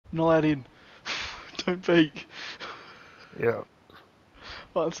Not allowed in. Don't peek. Yeah.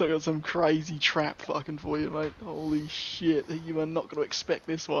 I've still got some crazy trap fucking for you, mate. Holy shit, you are not going to expect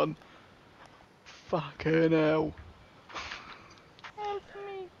this one. Fucking hell. Help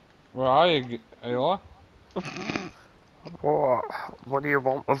me. Where are you, Eli? What? What do you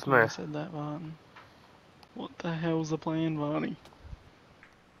want with me? I said that, Barton. What the hell's the plan, Barney?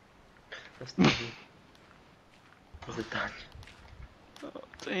 That's the thing. What's it done?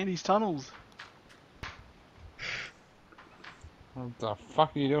 It's Andy's tunnels. What the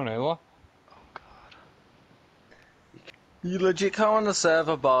fuck are you doing, Eli? Oh god. You legit come on the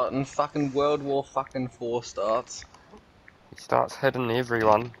server, Barton. Fucking World War fucking 4 starts. He starts hitting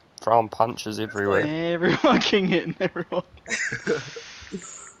everyone, throwing punches everywhere. Everyone king hitting everyone.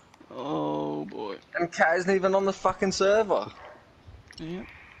 Oh boy. And Cat isn't even on the fucking server. Yeah.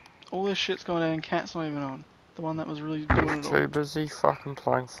 All this shit's going on and Cat's not even on. The one that was really doing it all. Too busy fucking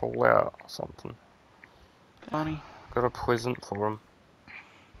playing Fallout or something. Barney. Got a present for him.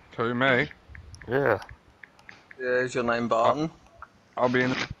 To me? Yeah. Yeah, is your name Barton? I'll be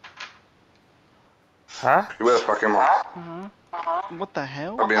in. Huh? You better fuck him up. What the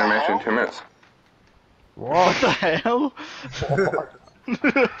hell? I'll be in a match in 2 minutes. What What? the hell?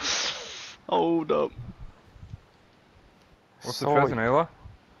 Hold up. What's the Sorry. present, Eli?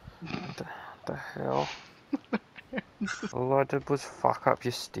 The hell? All I did was fuck up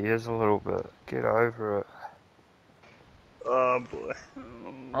your stairs a little bit. Get over it. Oh boy.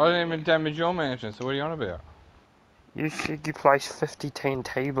 I didn't even damage your mansion, so what are you on about? You said you placed 50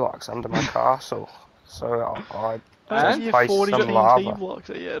 TNT blocks under my castle. So I That's just your placed 40 some TNT lava. blocks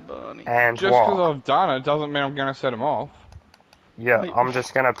that you had, Barney. And Just because what? I've done it doesn't mean I'm going to set them off. Yeah, Wait. I'm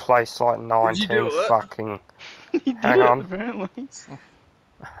just gonna place like you 19 do it? fucking... You did Hang it, on. apparently.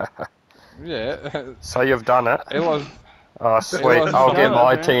 Yeah. So you've done it? Eli's. Oh, sweet. Eli's I'll done get it,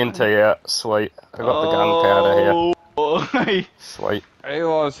 my apparently. TNT out. Sweet. I got the gunpowder here. Oh, boy. Sweet.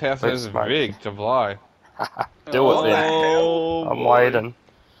 Eli's house Let's is smoke. big to blow. Do it then. Oh, I'm boy. waiting.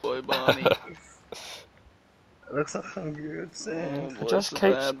 Boy, Barney. It looks like some good sand. Oh, boy, Just this is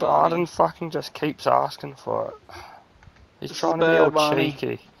keeps bad, Barden fucking just keeps asking for it. He's This trying is to be all bad, Barney.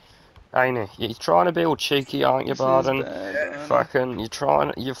 cheeky. Ain't he? You're trying to be all cheeky, aren't you, This is Barden? bad, Barney. Fucking,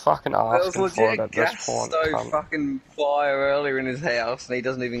 you're fucking There was asking for it legit a at this gas point. stove cunt. fucking fire earlier in his house and he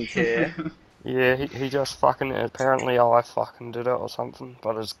doesn't even care. Yeah, he just fucking, apparently I fucking did it or something,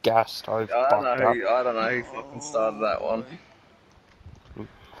 but his gas stove I don't fucked know up. who fucking started that one.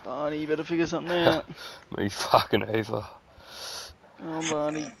 Barney, you better figure something out. Me fucking either. Oh,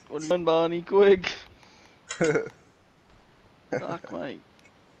 Barney. What are you doing, Barney? Quick. Fuck, mate.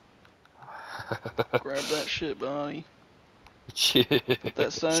 Grab that shit, Barney. Put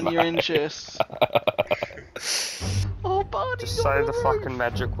that stone in your end chest. Oh, Barney, Just you're say the rude, fucking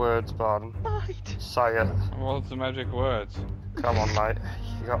magic words, Barden. mate. Say it. What's the magic words? Come on, mate.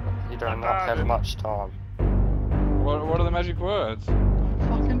 You do not have much time. What are the magic words?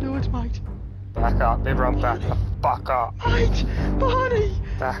 Fucking do it, mate. Back up, everyone back the fuck up. Mate! Barney!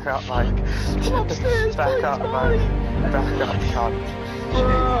 Back up, mate. Come upstairs, Back please, up, Barney. mate. Back up, cunt.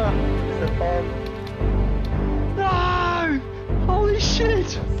 No! Holy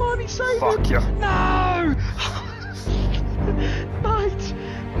shit! Barney, save Fuck him! you. No! Mate!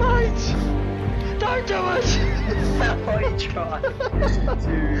 Mate! Don't do it! Oh, he tried.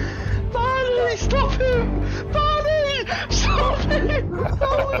 Dude. Barney, stop him! Barney! Stop him!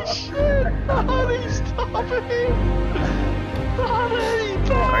 Holy shit! Barney, stop him! Barney!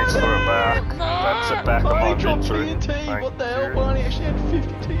 Thanks for it back. No! That's it back on my Barney dropped inventory. TNT! Thank What the hell? you. Barney actually had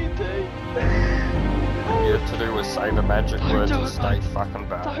 50 TNT! All you have to do is say the magic Don't words do and it, stay mate. fucking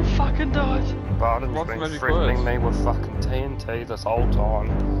back. Don't fucking do it! Barden's What's the been magic threatening words? me with fucking TNT this whole time.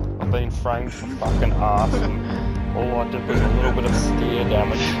 I've been framed for fucking arse and all I did was a little bit of scare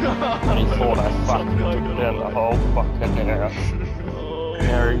damage. And he thought I fucking took down the whole fucking house.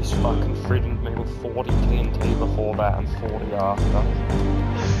 Now he's fucking threatened me with 40 TNT before that and 40 after.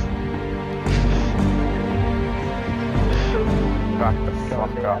 Back the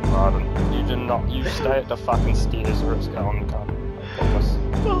fuck up, Barden. You stay at the fucking stairs or it's going to come. I promise.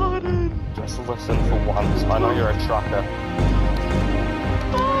 Barney! Just listen for once. I know you're a trucker.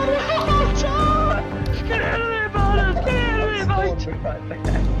 Barney! Get out of there, Barney! Get out of there,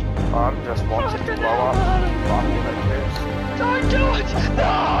 mate! I'm just wanting to blow up. Fucking like this. Don't do it!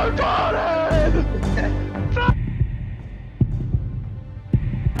 No, Barney!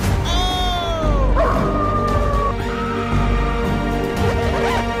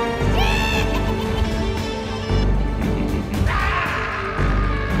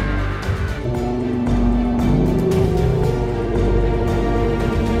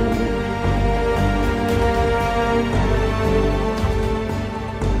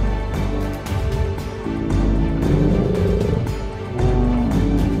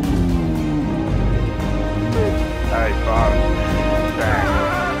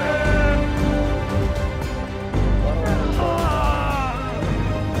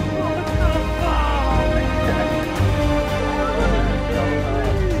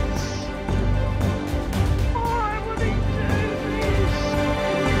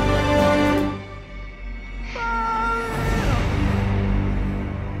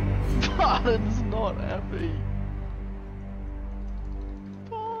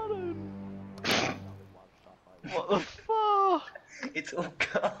 the fuck? It's all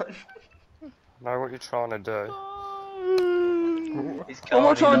gone. I know what you're trying to do. Oh. He's What am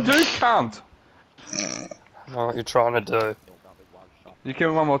I trying to going do, cunt? I know what you're trying to do. You give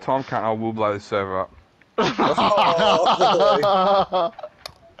me one more time, cunt, I will blow the server up.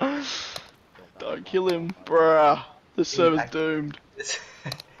 Don't kill him, bruh. The server's doomed.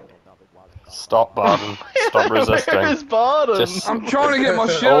 Stop, Barden. Stop resisting. Where is Barden? Just- I'm trying to get my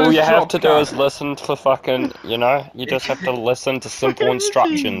shit All you have dropped, to do cunt. is listen to fucking, you know, you just have to listen to simple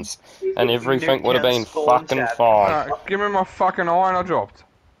instructions, and everything would have been fucking fine. Alright, give me my fucking iron I dropped.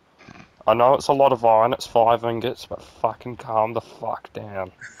 I know it's a lot of iron, it's 5 ingots, but fucking calm the fuck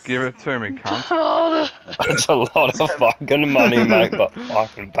down. Give it to me, cunt. Barden. It's a lot of fucking money, mate, but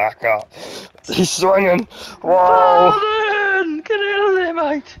fucking back up. He's swinging! Whoa! Barden! Get out of there,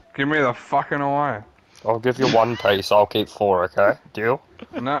 mate. Give me the fucking iron. I'll give you 1 piece, I'll keep 4, okay? Deal?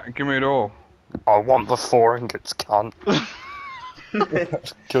 No, give me it all. I want the 4 ingots, cunt.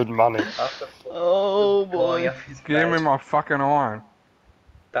 It's good money. Oh boy. Give me my fucking iron.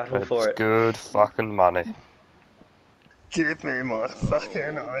 Battle for It's it. good fucking money. Give me my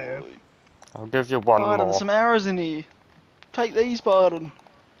fucking iron. I'll give you 1 Barden, more. there's some arrows in here. Take these, Barden.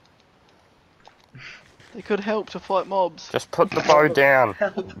 They could help to fight mobs. Just put the bow down.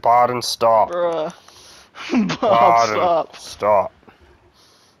 Barden, stop. Bruh. Barden, Stop. stop.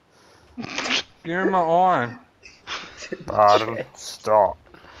 Give me my iron. Barden, stop.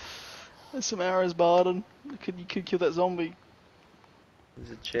 There's some arrows, Barden. You could kill that zombie.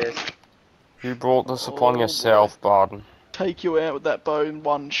 There's a chest. You brought this upon Oh, yourself, Barden. Take you out with that bow in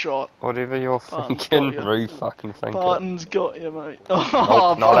one shot. Whatever you're Barden's thinking, got you. re-fucking think it. Barden's got you, mate. Nope,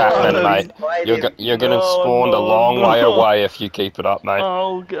 Oh, not happening, Barden. mate. You're getting No, spawned a no, long no. way away if you keep it up, mate.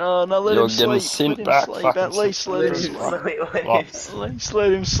 Oh god, no, let You're him getting sleep. sent Let him back sleep. fucking At least let him six sleep. What? At least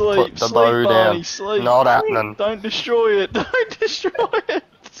let him sleep. Put the Sleep, bow Barney, down. sleep. Not happening. Don't destroy it. Don't destroy it.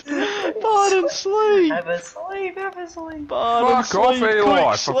 Barden, sleep. Have a sleep, have a sleep. Barden, Fuck off, sleep. Eli,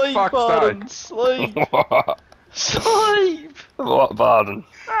 Quick, for sleep, fuck's Barden. Sleep. Sleep. What, Barden?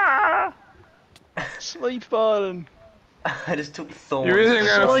 Sleep, Barden. I just took thorns. You isn't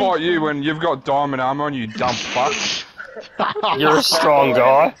gonna Sleep. fight you when you've got diamond armor on, you dumb fuck. You're a strong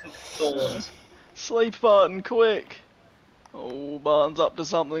guy. Thorns. Sleep, Barton, quick. Oh, Barton's up to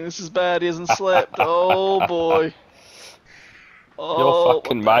something. This is bad. He hasn't slept. Oh boy. Your Oh,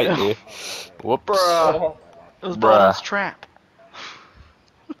 fucking mate here. Whoops. Bruh. It was Bruh. Barton's trap.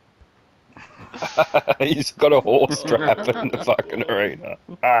 He's got a horse trap in the fucking arena.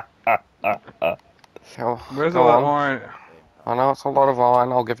 Where's Go all that on. iron? I know it's a lot of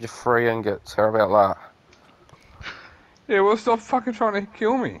iron, I'll give you 3 ingots. How about Yeah, well, stop fucking trying to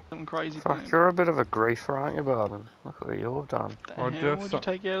kill me. Some crazy that? Fuck, thing. you're a bit of a griefer, aren't you, Barden? Look what you've done. The Or hell just would you some-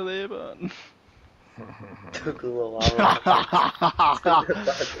 take out of there, Barton? Took a little while.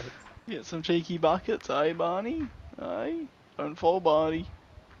 Get some cheeky buckets, eh, Barney? Eh? Don't fall, Barney.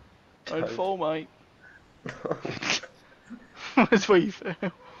 Don't fall, mate. That's where you fell.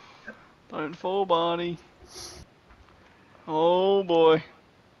 Don't fall, Barney. Oh boy.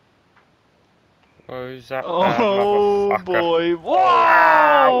 Who's that Oh bad motherfucker? boy.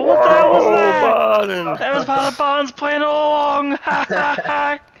 Whoa! What the hell was that? Barden! That was part of Barnes' plan all along. Ha ha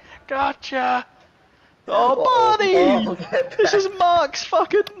ha! Gotcha. Oh, Barney! This is Mark's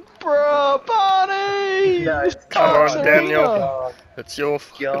fucking bro, Barney! No, This it's Come on, Mark's Daniel. arena. God. It's your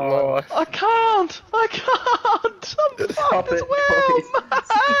fucking God. life. I can't! I can't! I'm Stop fucked as it, well,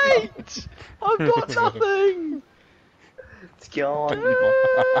 mate! I've got nothing! It's gone.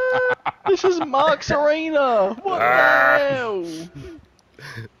 This is Mark's arena! What the hell?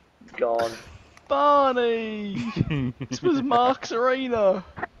 It's gone. Barney! This was Mark's arena!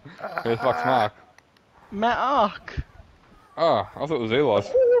 Where's fuck's Mark? Mark! Oh, I thought it was Eli's.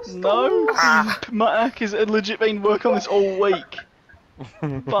 No! Mark has legit been working on this all week.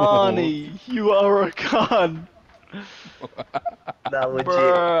 Barney, you are a cunt! No, legit.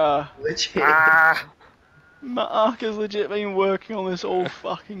 Bruh! Legit. Mark has legit been working on this all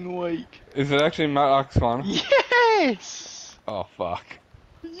fucking week. Is it actually Mark's one? Yes! Oh, fuck.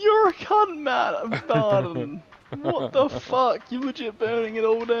 You're a cunt, Matt Barton. What the fuck? You're legit burning it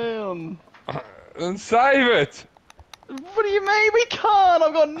all down. Then save it! What do you mean we can't?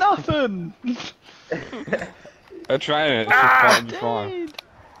 I've got nothing. I train it, it's just be fine.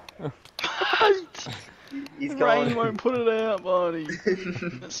 Mate, He's the gone. rain won't put it out, Barney.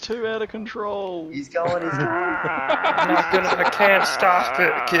 It's too out of control. He's gone. He's gone. I can't stop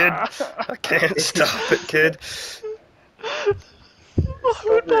it, kid. I can't stop it, kid. Why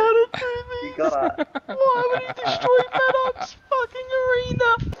would Barton do You this? gotta. Why would he destroy Maddox's fucking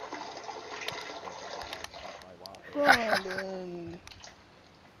arena? Barden.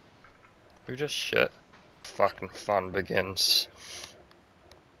 Who just shit? Fucking fun begins.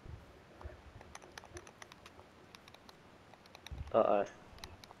 Uh-oh.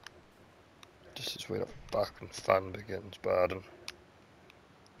 This is where the fucking fun begins, Barden.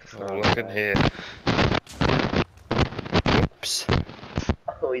 Oh, not look in right. here. Oops.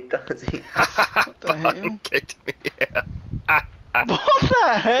 Oh, he does. He... the hell? Kicked me out. What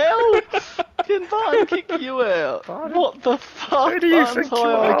the hell? Can Barton kick you out? Barton? What the fuck? Who do you Barton's think you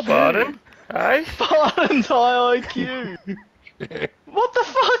high are, IQ. Barden? Hey? Barton's high IQ. What the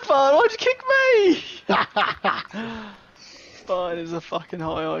fuck, Barton? Why'd you kick me? Barton is a fucking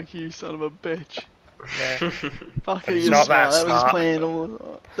high IQ son of a bitch. Yeah. Fuck But it, he's you're not smart. that That was his smart. plan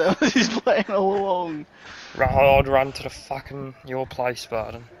all. That was his plan all along. I'd run to the fucking your place,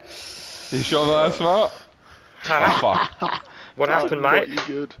 Barden. You sure that's smart? Oh, fuck. What happened, Barton got mate?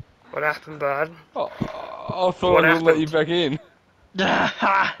 you good. What happened, Barden? Oh, I thought What I would let you happened? back in.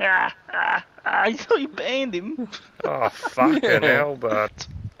 You thought you banned him. Oh, fucking Yeah. hell, Bud.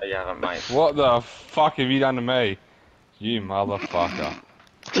 Oh, you haven't, mate. What the fuck have you done to me? You motherfucker.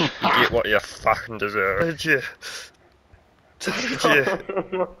 You get what you fucking deserve. Did you? Did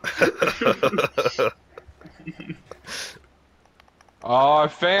you? I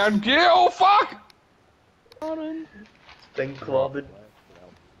found Gil, fuck! Barton, Been clobbered.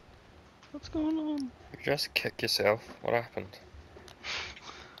 what's going on? You just kick yourself. What happened?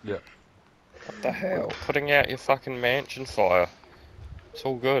 Yeah. What the hell? Putting out your fucking mansion fire. It's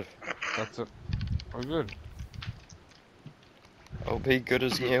all good. That's it. We're good. It'll be good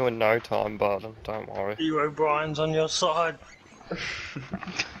as new in no time, Barden. Don't worry. You O'Brien's on your side.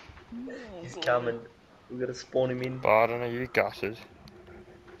 He's coming. We gotta spawn him in. Barden, are you gutted?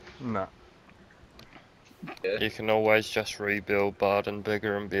 Nah. You can always just rebuild Barden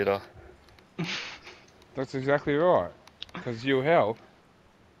bigger and better. That's exactly right. Because you help.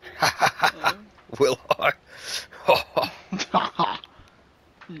 Will I?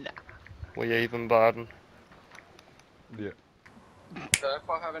 Nah. We even, Barden? Yeah. So if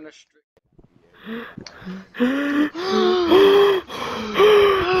I have a streak.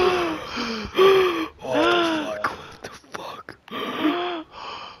 Oh fuck, what the fuck?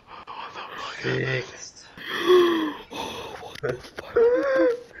 Fixed. Oh, what the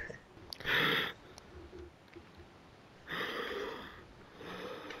fuck?